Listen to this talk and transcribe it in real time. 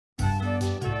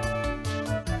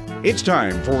It's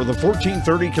time for the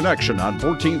 1430 Connection on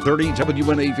 1430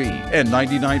 WNAV and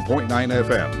 99.9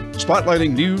 FM,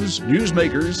 spotlighting news,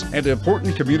 newsmakers, and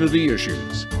important community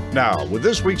issues. Now, with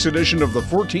this week's edition of the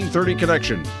 1430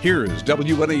 Connection, here's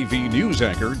WNAV news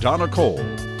anchor Donna Cole.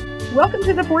 Welcome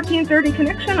to the 1430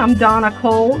 Connection. I'm Donna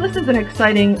Cole. This is an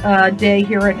exciting day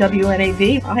here at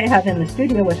WNAV. I have in the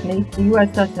studio with me the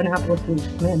USS Annapolis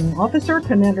commanding officer,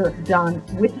 Commander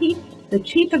Witte, the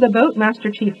chief of the boat, Master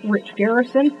Chief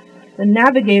Garrison, the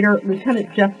Navigator,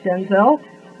 Lieutenant Jeff Denzel.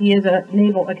 He is a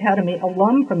Naval Academy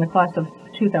alum from the class of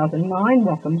 2009.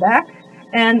 Welcome back.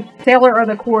 And Sailor of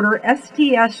the Quarter,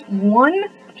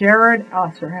 STS1 Jared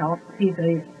Osterhout. He's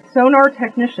a sonar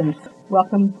technician.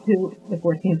 Welcome to the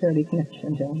 1430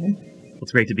 Connection, gentlemen.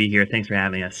 It's great to be here. Thanks for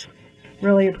having us.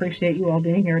 Really appreciate you all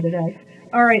being here today.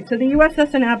 All right, so the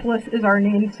USS Annapolis is our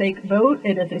namesake boat.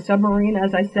 It is a submarine,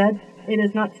 as I said. It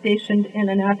is not stationed in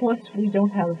Annapolis. We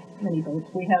don't have many boats.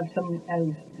 We have some,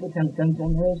 as Lieutenant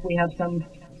Denzel knows, we have some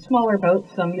smaller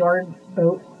boats, some yard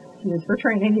boats used for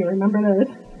training. You remember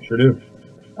those? Sure do.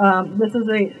 This is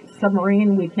a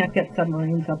submarine. We can't get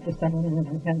submarines up to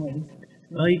 700, can we?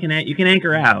 Well, you can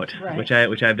anchor out, right,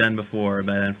 which I've done before,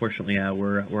 but unfortunately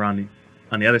we're on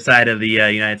the other side of the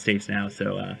United States now,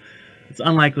 so it's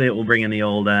unlikely it will bring in the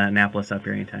old Annapolis up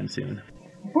here anytime soon.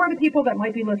 For the people that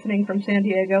might be listening from San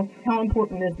Diego, how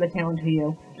important is the town to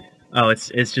you? Oh, it's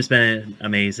just been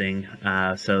amazing.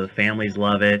 So the families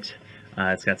love it.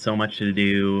 It's got so much to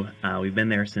do. We've been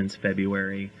there since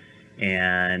February,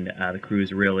 and the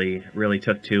crews really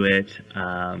took to it.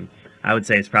 I would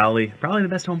say it's probably the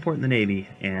best home port in the Navy,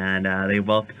 and they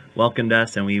welcomed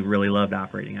us, and we really loved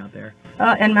operating out there.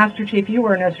 And Master Chief, you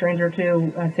were no stranger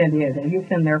to San Diego. You've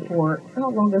been there for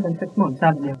not longer than 6 months,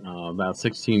 haven't you? About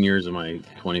 16 years of my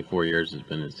 24 years has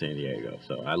been in San Diego.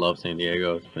 So I love San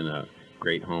Diego. It's been a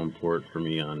great home port for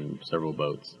me on several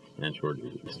boats and shore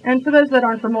duties. And for those that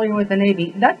aren't familiar with the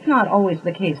Navy, that's not always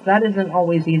the case. That isn't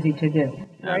always easy to do,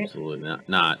 right? Absolutely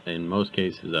not. In most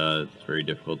cases, it's very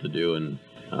difficult to do, and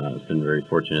I've been very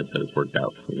fortunate that it's worked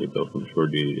out for me to go from shore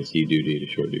duty to sea duty to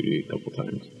shore duty a couple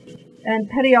times. And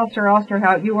Petty Officer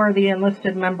Osterhout, you are the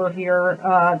enlisted member here.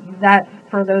 That,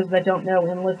 for those that don't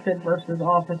know, enlisted versus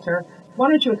officer. Why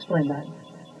don't you explain that?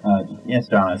 Yes,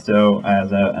 Donna. So,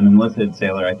 as an enlisted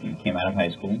sailor, I came out of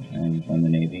high school and joined the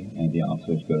Navy. And the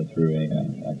officers go through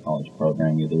a college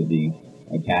program, either the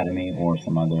academy or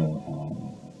some other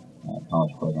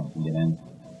college program to get in.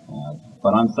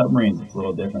 But on submarines, it's a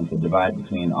little different. The divide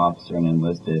between officer and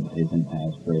enlisted isn't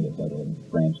as great as other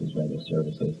branches or other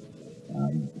services.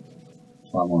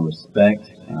 A lot more respect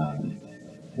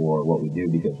for what we do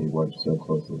because we work so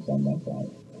closely side by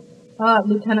side.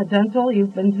 Lieutenant Denzel,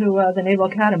 you've been to the Naval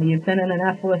Academy. You've been in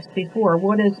Annapolis before.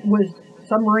 Was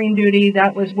submarine duty,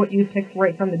 that was what you picked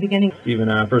right from the beginning? Even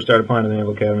when I first started applying to the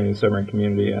Naval Academy, the submarine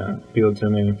community appealed to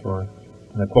me for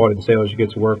the quality of the sailors you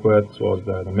get to work with, as well as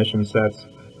the mission sets.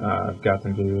 I've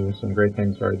gotten to do some great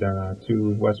things. Already done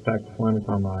 2 Westpac deployments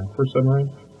on my first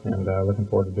submarine, and looking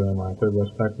forward to doing my 3rd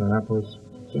Westpac in Annapolis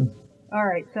soon. All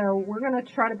right, so we're going to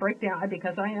try to break down,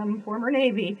 because I am former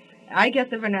Navy, I get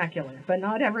the vernacular, but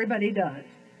not everybody does.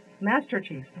 Master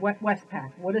Chief,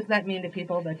 Westpac, what does that mean to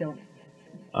people that don't?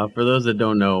 For those that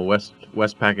don't know,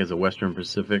 Westpac is a Western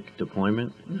Pacific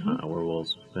deployment, where we'll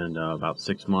spend about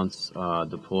 6 months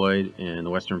deployed in the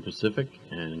Western Pacific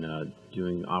and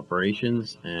doing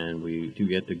operations, and we do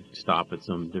get to stop at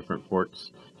some different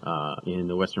ports in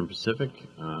the Western Pacific.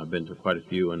 I've been to quite a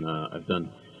few, and I've done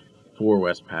 4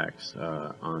 Westpacs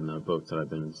on the boats that I've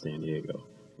been in San Diego,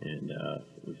 and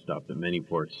we've stopped at many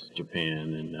ports,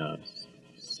 Japan and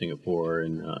Singapore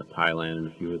and Thailand and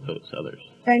a few of those others.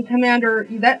 And Commander,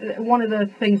 that one of the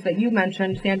things that you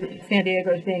mentioned, San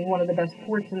Diego as being one of the best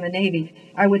ports in the Navy,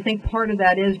 I would think part of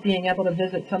that is being able to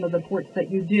visit some of the ports that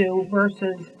you do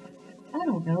versus, I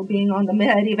don't know, being on the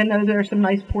Med, even though there are some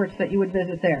nice ports that you would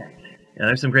visit there. Yeah,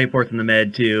 there's some great ports in the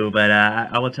Med too, but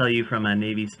I will tell you from a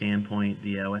Navy standpoint,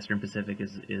 the Western Pacific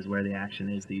is where the action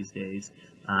is these days.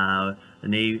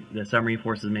 The submarine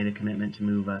forces made a commitment to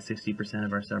move 60%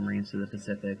 of our submarines to the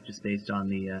Pacific, just based on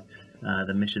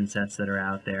the mission sets that are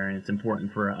out there, and it's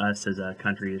important for us as a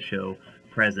country to show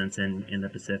presence in the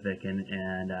Pacific,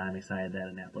 and I'm excited that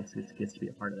Annapolis gets to be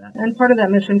a part of that. And part of that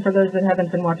mission, for those that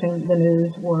haven't been watching the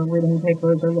news or reading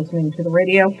papers or listening to the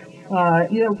radio,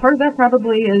 part of that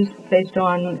probably is based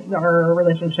on our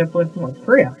relationship with North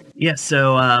Korea. Yes,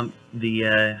 so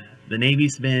the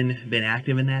Navy's been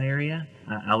active in that area.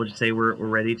 I would just say we're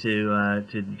ready to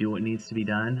do what needs to be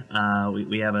done.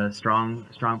 We have a strong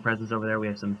presence over there. We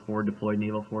have some forward deployed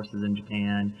naval forces in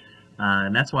Japan.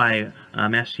 And that's why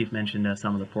Master Chief mentioned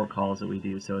some of the port calls that we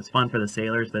do. So it's fun for the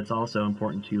sailors, but it's also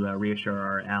important to reassure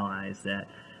our allies that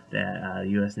the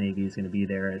U.S. Navy is going to be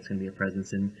there. It's going to be a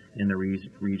presence in the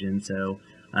region. So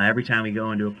every time we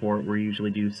go into a port, we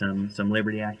usually do some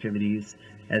Liberty activities,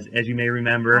 as you may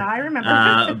remember. I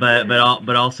remember.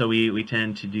 But also we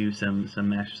tend to do some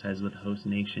exercises with the host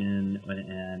nation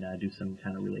and do some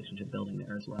kind of relationship building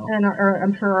there as well. And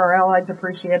I'm sure our allies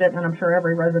appreciate it, and I'm sure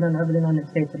every resident of the United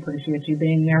States appreciates you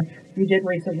being there. You did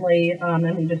recently,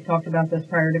 and we just talked about this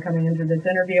prior to coming into this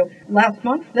interview,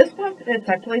 it's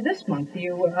actually this month,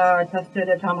 you tested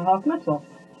a Tomahawk missile.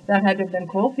 That had to have been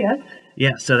cool, yes?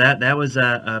 Yeah, so that was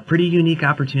a pretty unique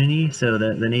opportunity. So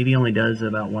the Navy only does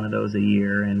about one of those a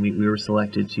year, and we were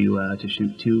selected to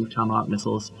shoot 2 Tomahawk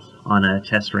missiles on a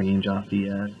test range off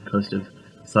the coast of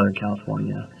Southern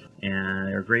California. And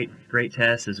they were great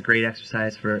tests. It was a great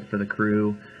exercise for the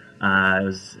crew. It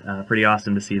was pretty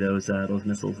awesome to see those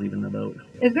missiles leaving the boat.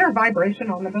 Is there a vibration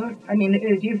on the boat? I mean,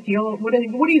 do you feel, what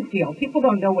do you feel? People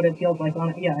don't know what it feels like on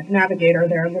it. Yeah, Navigator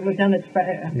there, the lieutenant's...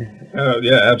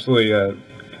 Yeah, absolutely.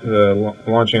 The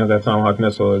launching of that Tomahawk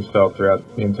missile is felt throughout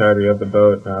the entirety of the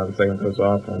boat. The second it goes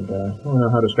off, and I don't know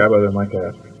how to describe it other than like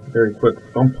a very quick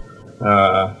thump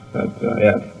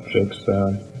that shakes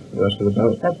the rest of the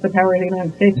boat. That's the power of the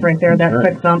United States right there, that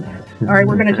quick thump. All right,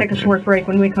 we're going to take a short break.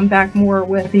 When we come back, more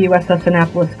with the USS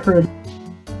Annapolis crew.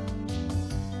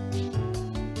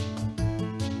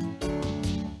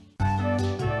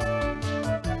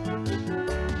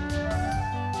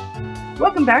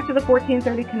 Welcome back to the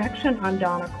 1430 Connection. I'm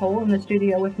Donna Cole. In the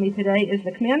studio with me today is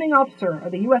the commanding officer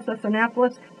of the USS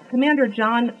Annapolis, Commander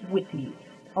John Witte,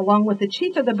 along with the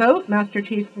chief of the boat, Master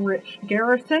Chief Rich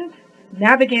Garrison,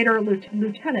 Navigator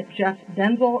Lieutenant Jeff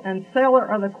Denzel, and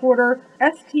Sailor of the Quarter,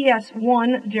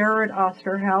 STS1 Jared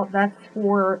Osterhout. That's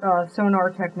for sonar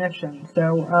technician.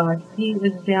 So he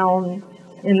is down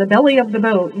in the belly of the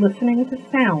boat listening to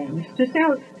sound.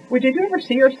 Did you ever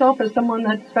see yourself as someone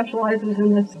that specializes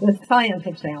in this science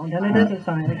of sound? And it is a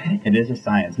science. It is a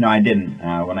science. No, I didn't.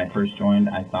 When I first joined,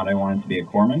 I thought I wanted to be a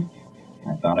corpsman.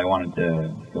 I thought I wanted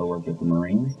to go work with the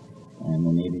Marines, and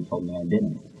the Navy told me I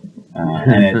didn't.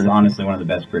 And it's honestly one of the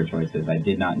best career choices. I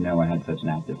did not know I had such an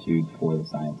aptitude for the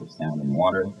science of sound in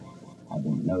water. I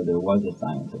didn't know there was a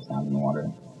science of sound in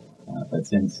water. But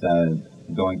since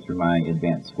going through my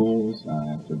advanced schools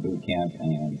after boot camp,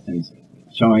 and since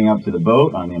showing up to the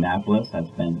boat on the Annapolis, I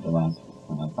spent the last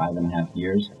 5.5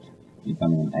 years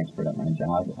becoming an expert at my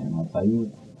job. And I'll tell you,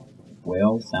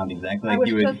 whales sound exactly like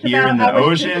you would hear in the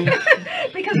ocean.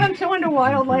 Because I'm so into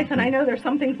wildlife, and I know there's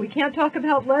some things we can't talk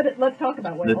about. Let's talk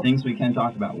about whales. The things we can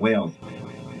talk about, whales.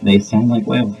 They sound like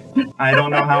whales. I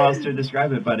don't know how else to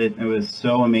describe it, but it was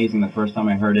so amazing. The first time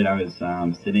I heard it, I was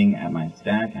sitting at my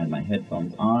stack, I had my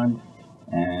headphones on,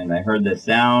 and I heard this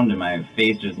sound, and my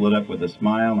face just lit up with a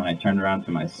smile, and I turned around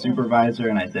to my supervisor,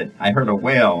 and I said, I heard a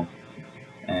whale.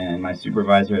 And my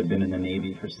supervisor had been in the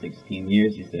Navy for 16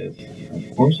 years. He says,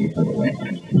 of course you've heard a whale.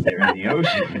 They're in the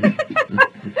ocean.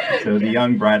 So the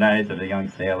young bright eyes of the young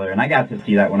sailor. And I got to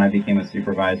see that when I became a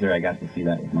supervisor. I got to see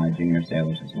that with my junior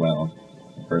sailors as well.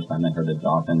 The first time I heard a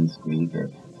dolphin squeak or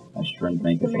a shrimp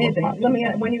make its little pop.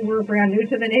 When you were brand new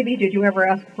to the Navy, did you ever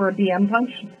ask for a BM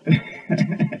punch?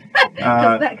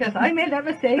 Because I made that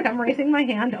mistake. I'm raising my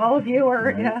hand. All of you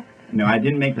are, yeah. No, I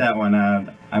didn't make that one.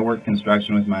 I worked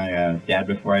construction with my dad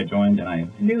before I joined, and I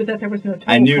knew that there was no.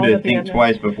 I knew to think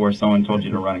twice before someone told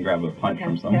you to run and grab a punch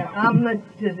from someone. Yeah, I'm the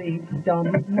dizzy, dumb,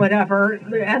 whatever.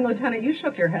 And Lieutenant, you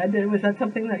shook your head. Was that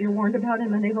something that you're warned about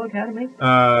in the Naval Academy?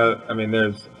 I mean,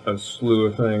 there's a slew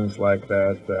of things like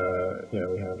that. We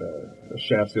have the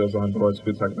shaft seals on board, so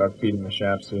we talk about feeding the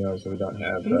shaft seals, so we don't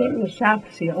have feeding the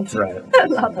shaft seals. Right.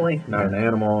 Lovely. Not an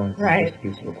animal. It's right. Just a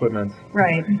piece of equipment.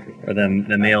 Right. Or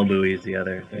the mail buoy is the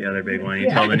other big one. You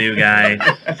tell the new guy,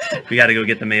 we got to go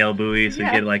get the mail buoy, so you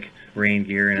get like rain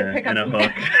gear and a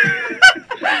hook.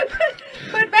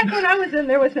 But back when I was in,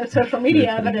 there was no social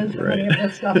media evidence of any of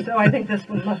this stuff, so I think this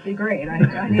one must be great.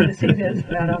 I need to see this.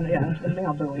 The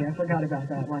mail buoy. I forgot about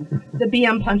that one. The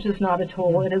BM punch is not a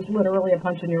tool. It is literally a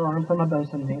punch in your arm from a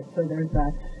bosun mate. So there's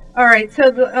that. All right.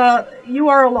 So you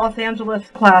are a Los Angeles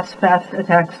class fast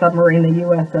attack submarine, the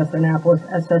USS Annapolis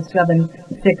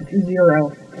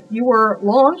SS760. You were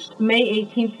launched May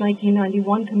 18th,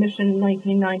 1991, commissioned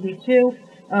 1992.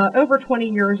 Over 20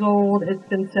 years old. It's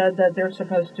been said that they're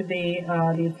supposed to be,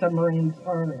 these submarines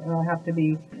have to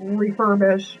be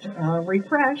refurbished,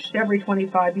 refreshed every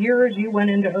 25 years. You went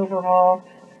into overhaul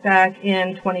back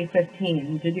in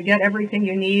 2015. Did you get everything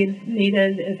you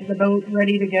needed? Is the boat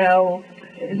ready to go?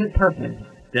 Is it perfect?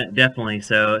 Definitely.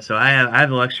 So I have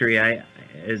the luxury.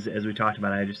 as we talked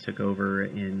about, I just took over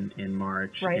in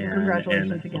March. Right. And,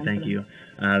 Congratulations again. Thank you.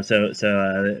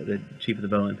 The chief of the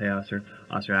boat and pay officer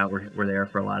out. We're there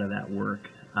for a lot of that work.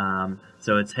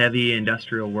 So it's heavy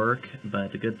industrial work,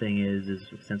 but the good thing is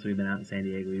since we've been out in San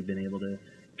Diego, we've been able to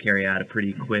carry out a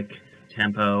pretty quick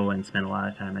tempo and spend a lot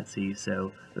of time at sea.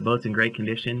 So the boat's in great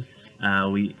condition.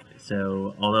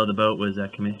 So although the boat was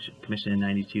commissioned in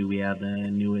 '92, we have the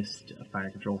newest fire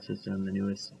control system, the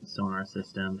newest sonar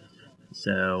system.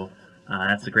 So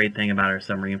that's the great thing about our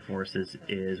submarine forces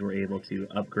is we're able to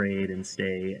upgrade and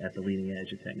stay at the leading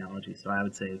edge of technology. So I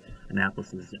would say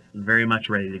Annapolis is very much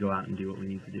ready to go out and do what we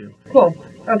need to do. Cool.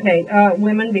 Okay,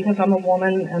 women, because I'm a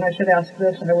woman, and I should ask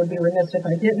this, and I would be remiss if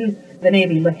I didn't. The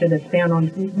Navy lifted its ban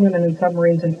on women in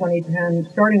submarines in 2010,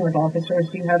 starting with officers.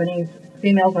 Do you have any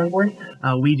females on board?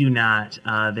 We do not.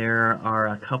 There are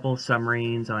a couple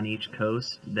submarines on each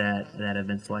coast that have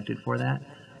been selected for that.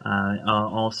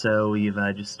 Also, we've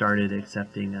just started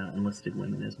accepting enlisted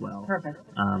women as well. Perfect.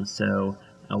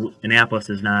 Annapolis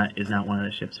is not one of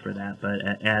the ships for that, but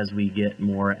as we get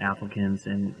more applicants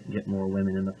and get more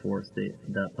women in the force,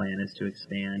 the plan is to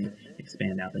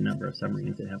expand out the number of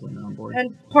submarines that have women on board.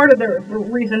 And part of the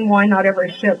reason why not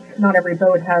every ship, not every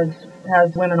boat has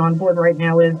women on board right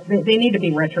now is they need to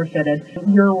be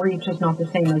retrofitted. Your reach is not the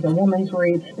same as a woman's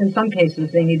reach. In some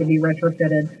cases, they need to be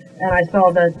retrofitted. And I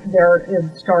saw that there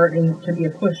is starting to be a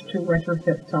push to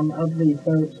retrofit some of these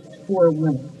boats for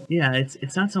women. Yeah,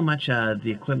 it's not so much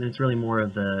the equipment; it's really more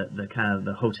of the kind of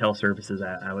the hotel services,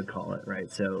 I would call it,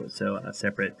 right? So a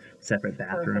separate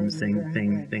bathrooms,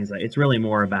 things like it's really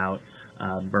more about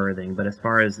berthing. But as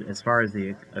far as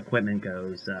the equipment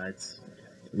goes,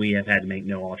 we have had to make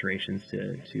no alterations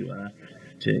to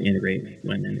integrate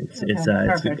women.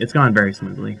 It's gone very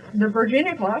smoothly. The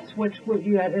Virginia class, which is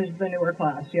the newer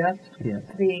class, yes? Yes.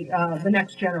 The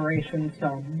next generation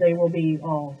sub, they will be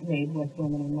all made with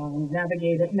women in mind.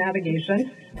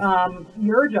 Navigation.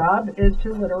 Your job is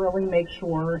to literally make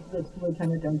sure, this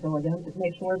Lieutenant Denzel again, to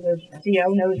make sure the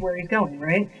CO knows where he's going,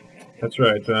 right? That's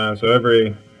right. So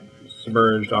every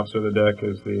submerged officer of the deck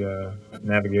is the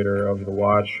navigator of the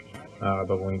watch.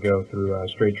 But when we go through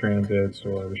straight transits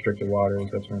or restricted waters,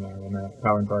 that's when that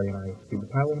piloting party and I do the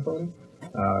piloting party.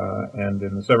 And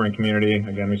in the submarine community,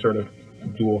 again, we sort of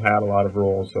dual hat a lot of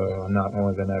roles. So I'm not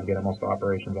only the navigator, I'm also the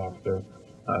operations officer.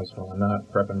 So I'm not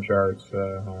prepping charts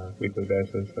on a weekly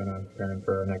basis, and I'm preparing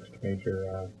for our next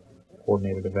major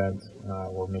coordinated event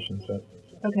or mission set.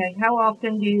 Okay, how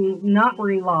often do you not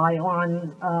rely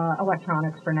on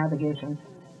electronics for navigation?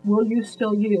 Will you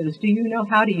still use? Do you know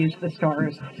how to use the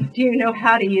stars? Do you know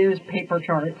how to use paper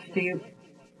charts?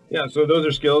 Yeah, so those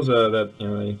are skills that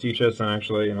they teach us, and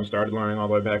actually started learning all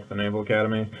the way back at the Naval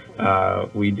Academy.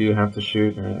 We do have to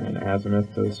shoot an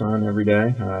azimuth to the sun every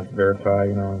day to verify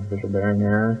visual bearing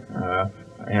error.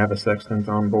 I have a sextant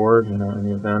on board. In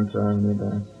the event we need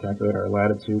to calculate our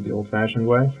latitude the old-fashioned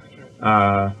way.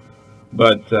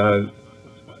 But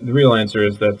the real answer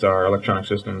is that our electronic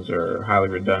systems are highly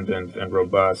redundant and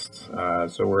robust,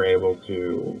 so we're able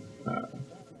to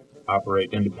operate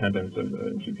independent of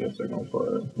the GPS signal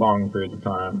for long periods of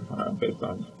time based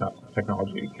on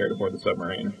technology carried aboard the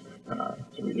submarine.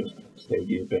 So we just stay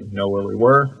deep and know where we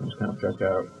were, and just kind of check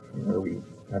out where we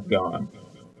have gone.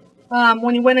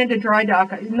 When you went into dry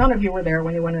dock, none of you were there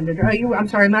when you went into dry dock. I'm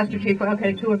sorry, Master Chief.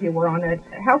 Okay, 2 of you were on it.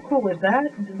 How cool was that,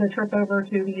 the trip over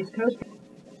to the East Coast?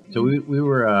 So we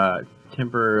were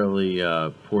temporarily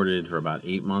ported for about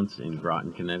 8 months in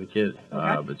Groton, Connecticut,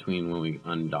 between when we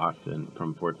undocked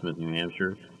from Portsmouth, New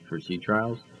Hampshire for sea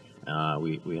trials.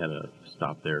 We had to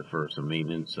stop there for some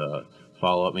maintenance,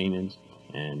 follow-up maintenance,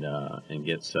 and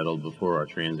get settled before our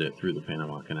transit through the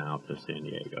Panama Canal to San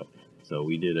Diego. So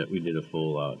we did a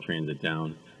full transit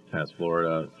down past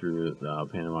Florida through the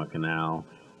Panama Canal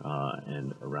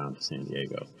and around to San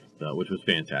Diego. Which was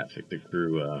fantastic. The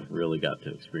crew really got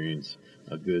to experience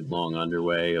a good long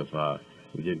underway of.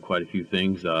 We did quite a few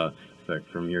things. In fact,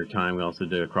 from your time, we also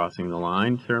did a crossing the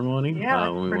line ceremony. Yeah,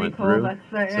 when we pretty went cool. through.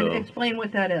 And explain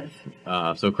what that is.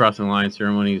 So crossing the line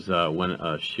ceremonies, when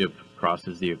a ship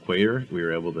crosses the equator, we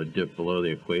were able to dip below the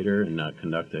equator and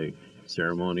conduct a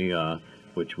ceremony,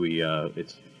 which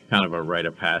it's kind of a rite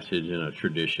of passage and a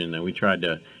tradition, and we tried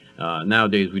to.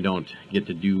 Nowadays, we don't get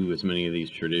to do as many of these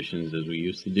traditions as we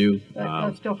used to do.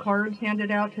 Still cards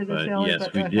handed out to the sailors?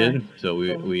 Yes, we did. So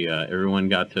we everyone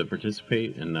got to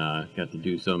participate and got to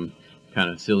do some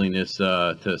kind of silliness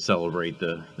to celebrate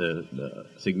the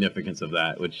significance of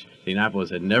that, which the Annapolis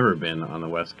had never been on the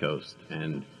West Coast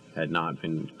and had not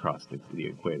been across the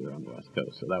equator on the West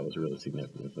Coast. So that was really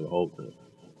significant for the whole crew.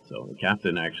 So the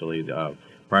captain actually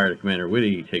prior to Commander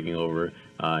Witte taking over,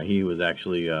 he was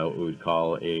actually what we would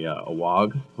call a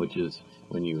WOG, which is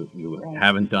when you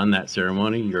haven't done that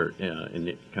ceremony, you're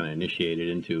kind of initiated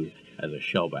into as a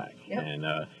shellback. Yep.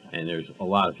 And there's a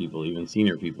lot of people, even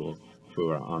senior people, who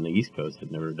are on the East Coast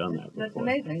have never done that before. That's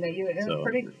amazing. It's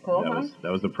pretty cool,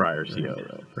 that was the prior CO,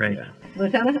 though. Right. Yeah.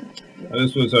 Lieutenant?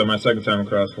 This was my second time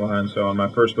across the line. So on my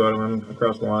first boat, I went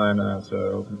across the line.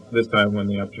 So this time when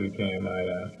the opportunity came,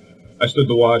 I stood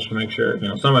the watch to make sure,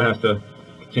 someone has to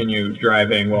continue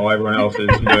driving while everyone else is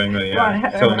doing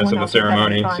the silliness of the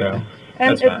ceremony. So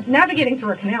and that's fine. Navigating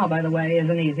through a canal, by the way,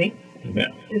 isn't easy. Yeah.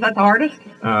 Is that the hardest?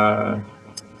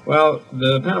 Well,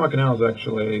 the Panama Canal is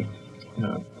actually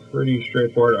pretty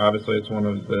straightforward. Obviously, it's one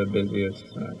of the busiest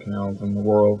canals in the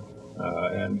world,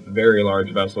 and very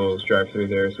large vessels drive through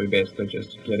there. So we basically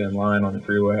just get in line on the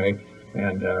freeway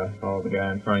and follow the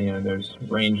guy in front of you. And there's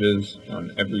ranges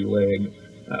on every leg,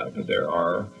 but there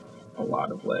are a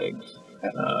lot of legs.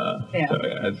 So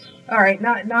it's all right.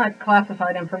 Not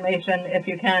classified information. If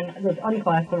you can, this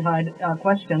unclassified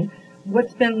question.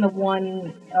 What's been the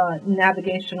one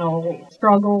navigational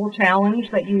struggle,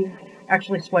 challenge that you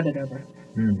actually sweated over?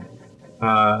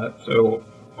 So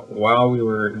while we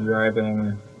were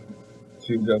driving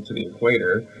to go to the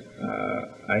equator,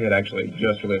 I had actually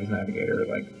just released Navigator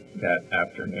like that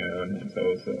afternoon, and so it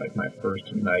was like my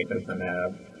first night as the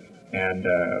nav, and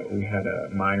we had a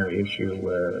minor issue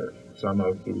where some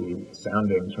of the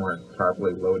soundings weren't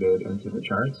properly loaded into the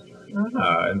charts.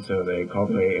 And so they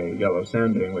called it a yellow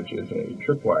sounding, which is a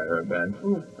tripwire event,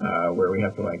 where we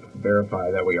have to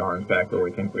verify that we are in fact where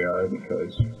we think we are,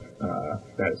 because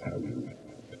that is how you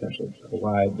potentially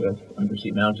collide with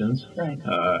undersea mountains. Right.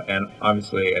 And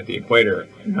obviously at the equator,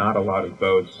 not a lot of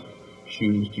boats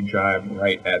choose to drive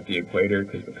right at the equator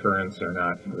because the currents are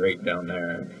not great down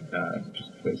there,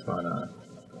 just based on a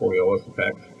Coriolis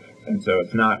effect. And so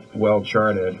it's not well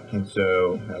charted, and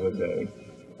so that was a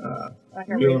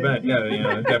real event. Yeah,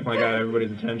 it definitely got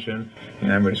everybody's attention,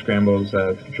 and everybody scrambles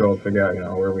to control to figure out,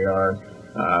 where we are.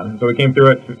 So we came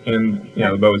through it, and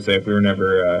the boat was safe. We were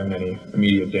never in any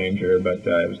immediate danger, but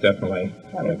it was definitely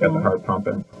got the heart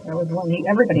pumping. That was one.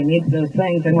 Everybody needs those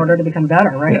things in order to become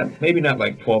better, right? Yeah, maybe not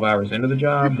 12 hours into the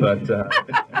job, but.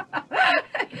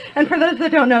 And for those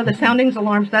that don't know, the soundings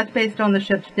alarms, that's based on the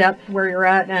ship's depth, where you're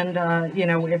at, and,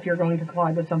 if you're going to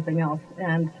collide with something else.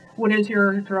 And what is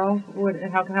your draw?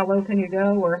 How low can you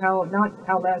go? Or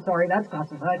that's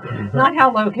classified. Not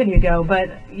how low can you go, but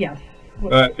yes.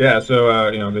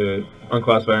 The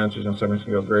unclassified answers on submarines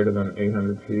can go greater than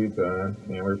 800 feet.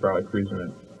 We were probably cruising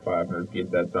at 500 feet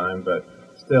at that time, but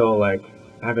still,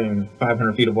 having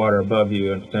 500 feet of water above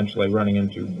you and potentially running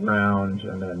into ground,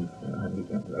 and then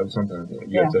that was something that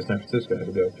USS San Francisco had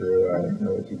to go through in the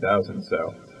early 2000s.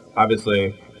 So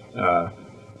obviously,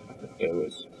 it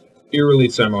was eerily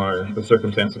similar, the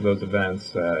circumstance of those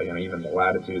events, even the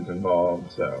latitudes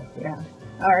involved. So yeah.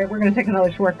 All right, we're going to take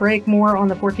another short break. More on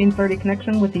the 1430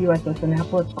 connection with the USS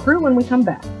Annapolis crew when we come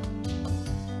back.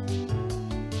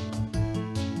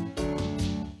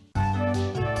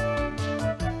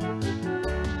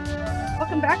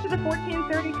 Welcome back to the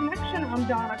 1430 connection. I'm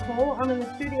Donna Cole. I'm in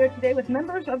the studio today with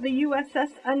members of the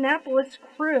USS Annapolis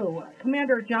crew.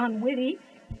 Commander John Witte,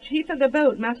 Chief of the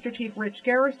boat, Master Chief Rich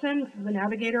Garrison, the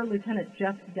Navigator, Lieutenant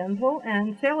Jeff Denzel,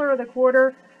 and Sailor of the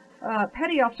Quarter,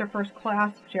 Petty Officer First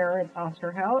Class Jared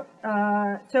Osterhout.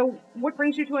 So what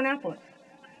brings you to Annapolis?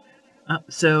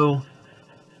 So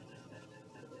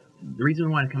the reason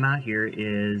we want to come out here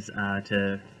is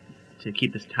to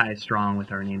keep this tie strong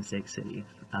with our namesake city.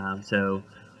 So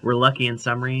we're lucky in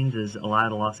submarines, as a lot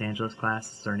of the Los Angeles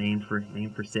classes are named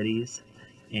for cities,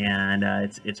 and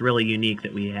it's really unique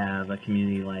that we have a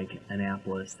community like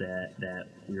Annapolis that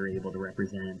we were able to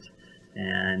represent,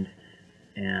 and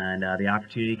the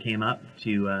opportunity came up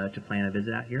to plan a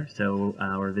visit out here. So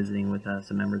we're visiting with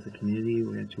some members of the community.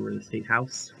 We're going to tour the State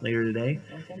House later today,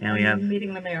 and we have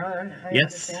meeting the mayor.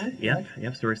 Yes. So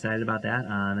we're excited about that.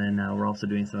 And we're also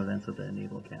doing some events with the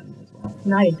Naval Academy as well.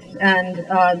 Nice. And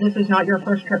this is not your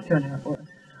first trip to Annapolis.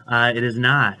 It is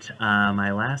not.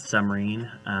 My last submarine,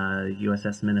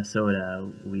 USS Minnesota,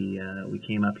 we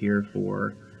came up here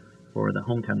for the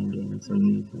homecoming game, and so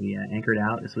we anchored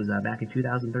out. This was back in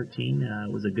 2013.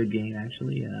 It was a good game,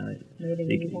 actually.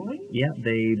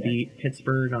 They beat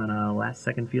Pittsburgh on a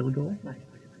last-second field goal.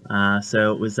 Nice.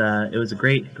 So it was a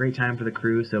great time for the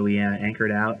crew. So we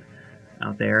anchored out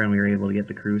there, and we were able to get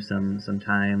the crew some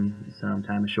time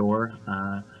ashore.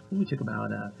 We took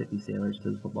about 50 sailors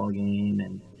to the football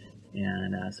game,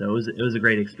 And so it was a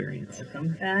great experience.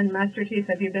 And Master Chief,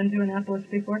 have you been to Annapolis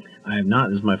before? I have not.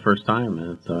 This is my first time,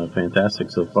 and it's fantastic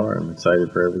so far. I'm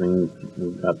excited for everything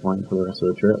we've got planned for the rest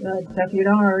of the trip. So if you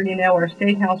don't already know, our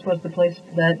State House was the place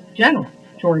that General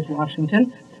George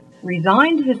Washington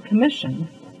resigned his commission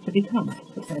to become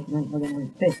the President of the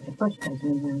United States, the first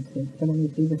President of the United States. So when you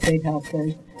see the State House,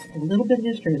 there's a little bit of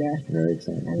history there. Very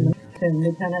exciting. And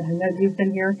Lieutenant, I know you've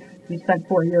been here. You spent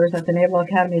 4 years at the Naval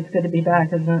Academy. It's good to be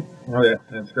back, isn't it? Oh yeah,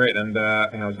 that's great. And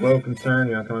I was a little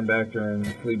concerned, coming back during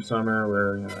sleep summer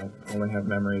where I only have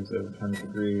memories of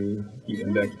 100-degree heat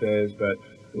index days, but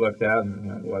we looked out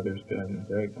and the weather's been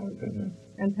great while we've been here.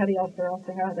 And Petty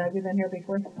Osterhout, have you been here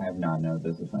before? I have not. No,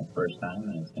 this is my first time,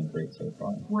 and it's been great so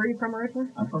far. Where are you from originally?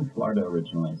 I'm from Florida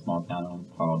originally, a small town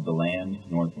called DeLand,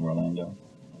 north of Orlando.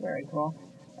 Very cool.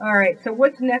 All right, so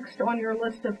what's next on your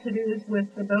list of to-dos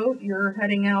with the boat? You're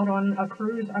heading out on a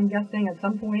cruise, I'm guessing, at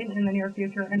some point in the near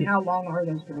future, and how long are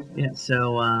those cruises? Yeah,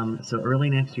 so early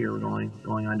next year we're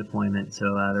going on deployment. So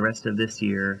the rest of this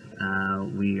year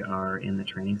we are in the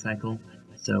training cycle.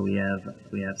 So we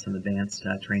have some advanced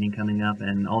training coming up,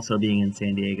 and also being in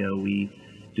San Diego, we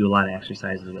do a lot of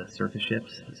exercises with surface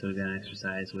ships. So we've got an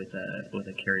exercise with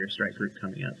a carrier strike group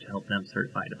coming up to help them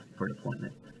certify for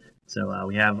deployment. So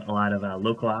we have a lot of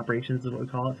local operations, is what we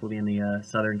call it. So we'll be in the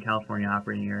Southern California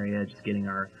operating area, just getting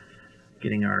our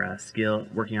skill,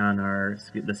 working on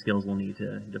the skills we'll need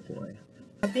to deploy.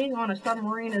 Being on a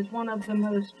submarine is one of the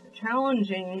most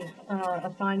challenging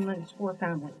assignments for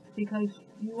families because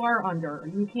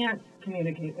you can't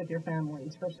communicate with your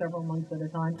families for several months at a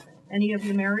time. Any of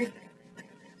you married?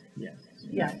 Yes.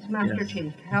 Yes, Master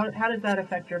Chief. How does that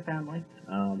affect your family?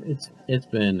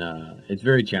 It's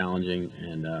very challenging,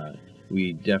 and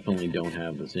we definitely don't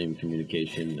have the same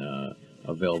communication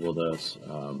available to us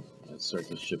as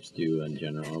surface ships do in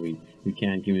general. We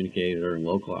can communicate during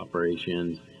local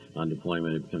operations. On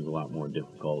deployment, it becomes a lot more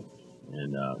difficult,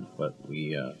 and but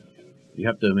you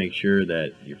have to make sure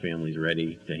that your family's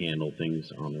ready to handle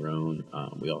things on their own.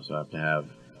 We also have to have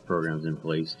programs in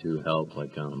place to help,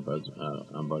 like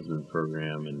ombudsman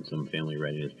program and some family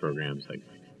readiness programs that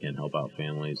can help out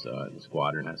families. The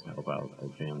squadron has to help out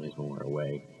families when we're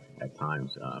away at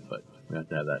times, but we have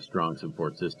to have that strong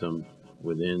support system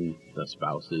within the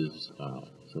spouses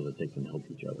so that they can help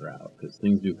each other out, because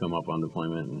things do come up on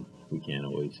deployment and we can't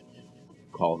always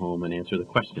call home and answer the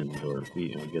questions, or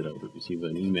receive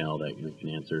an email that you can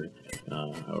answer,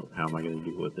 how am I going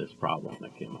to deal with this problem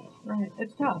that came up. Right,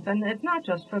 it's tough, and it's not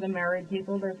just for the married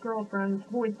people. There's girlfriends,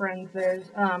 boyfriends,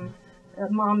 there's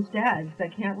moms, dads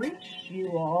that can't reach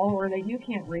you all, or that you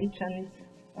can't reach, and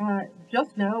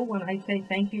just know when I say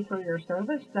thank you for your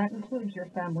service, that includes your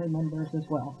family members as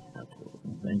well. Absolutely.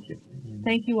 Thank you.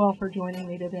 Thank you all for joining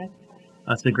me today.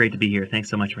 It's been great to be here. Thanks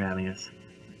so much for having us.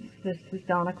 This is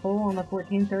Donna Cole on the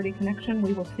 1430 Connection.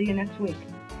 We will see you next week.